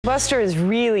Buster is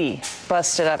really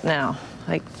busted up now,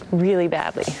 like really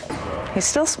badly. He's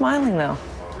still smiling though.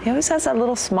 He always has that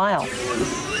little smile.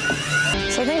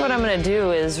 So I think what I'm gonna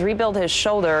do is rebuild his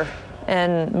shoulder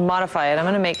and modify it. I'm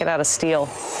gonna make it out of steel.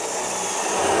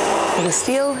 The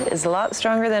steel is a lot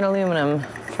stronger than aluminum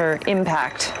for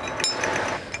impact.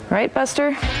 Right,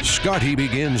 Buster? Scottie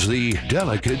begins the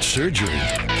delicate surgery.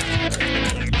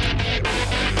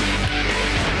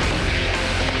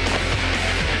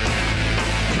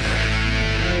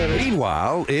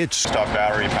 Meanwhile, it's stop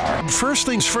battery power. First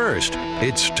things first.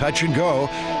 It's touch and go,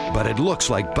 but it looks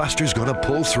like Buster's gonna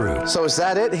pull through. So is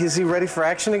that it? Is he ready for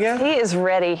action again? He is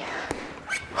ready.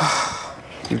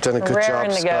 You've done a good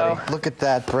job, Scottie. Look at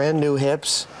that, brand new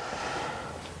hips.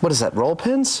 What is that, roll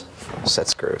pins? Set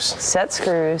screws. Set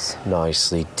screws.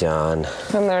 Nicely done.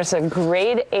 And there's a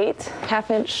grade 8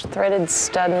 half-inch threaded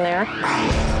stud in there.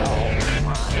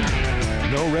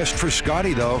 No rest for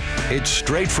Scottie, though. It's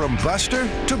straight from Buster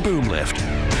to boom lift.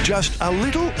 Just a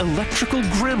little electrical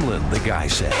gremlin, the guy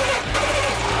said.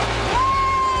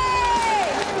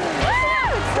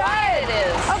 Quiet it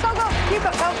is. Oh, go, go. Keep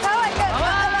it. Go, go, go.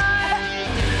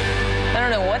 I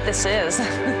don't know what this is.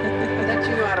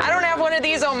 I don't have one of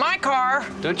these on my car.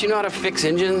 Don't you know how to fix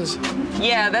engines?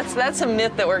 Yeah, that's a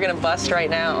myth that we're gonna bust right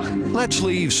now. Let's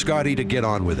leave Scottie to get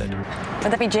on with it.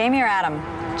 Would that be Jamie or Adam?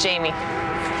 Jamie,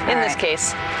 in this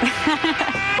case.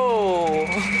 Oh.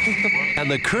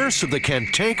 And the curse of the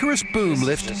cantankerous boom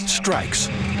lift strikes.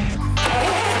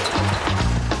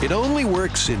 It only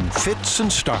works in fits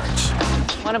and starts.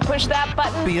 Want to push that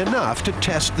button? Be enough to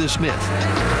test this myth.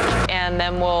 And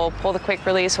then we'll pull the quick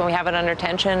release when we have it under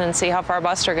tension and see how far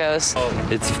Buster goes.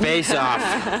 It's face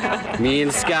off. Me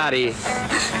and Scottie.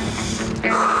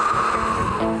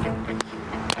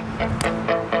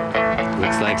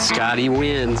 Looks like Scottie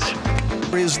wins.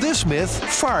 Is this myth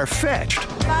far-fetched?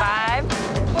 5,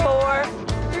 4,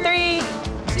 3,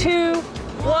 2,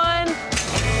 1.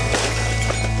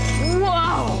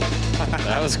 Whoa!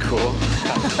 That was cool.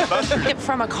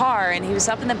 From a car, and he was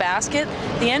up in the basket.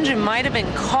 The engine might have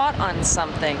been caught on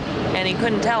something, and he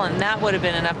couldn't tell, and that would have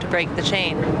been enough to break the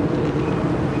chain.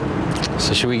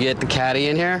 So should we get the caddy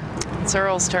in here? It's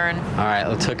Earl's turn. All right,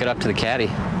 let's hook it up to the caddy.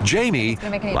 Jamie,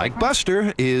 like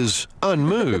Buster, is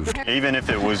unmoved. Even if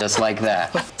it was Just like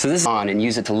that. So this is on and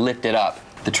use it to lift it up.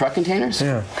 The truck containers?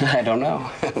 Yeah. I don't know.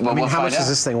 Well, I mean, how much out. does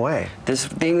this thing weigh? This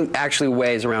thing actually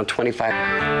weighs around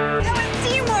 25.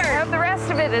 Teamwork. The rest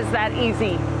of it is that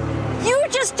easy. You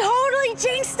just totally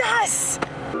jinxed us.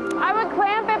 I would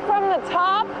clamp it from the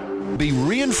top. Be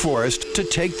reinforced to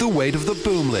take the weight of the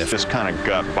boom lift. just kind of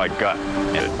gut by gut.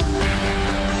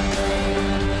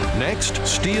 Next,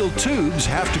 steel tubes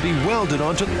have to be welded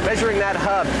onto. Measuring that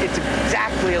hub, it's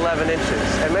exactly 11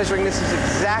 inches. And measuring this is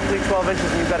exactly 12 inches,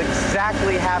 and you've got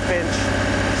exactly half-inch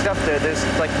stuff there. There's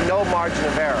like no margin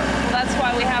of error. Well, that's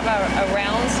why we have a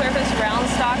round surface, round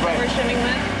stock that we're shimming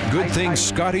with. Good thing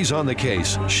Scottie's on the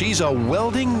case. She's a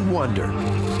welding wonder.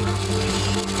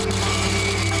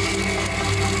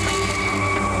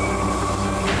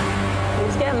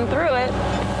 He's getting through it.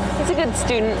 He's a good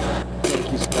student.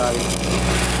 Thank you, Scottie.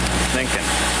 Thinking.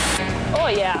 Oh,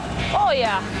 yeah. Oh,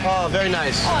 yeah. Oh, very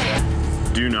nice. Oh,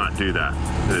 yeah. Do not do that.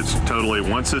 It's totally,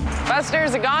 once it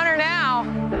Buster's a goner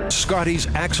now. Scottie's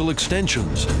axle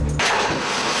extensions.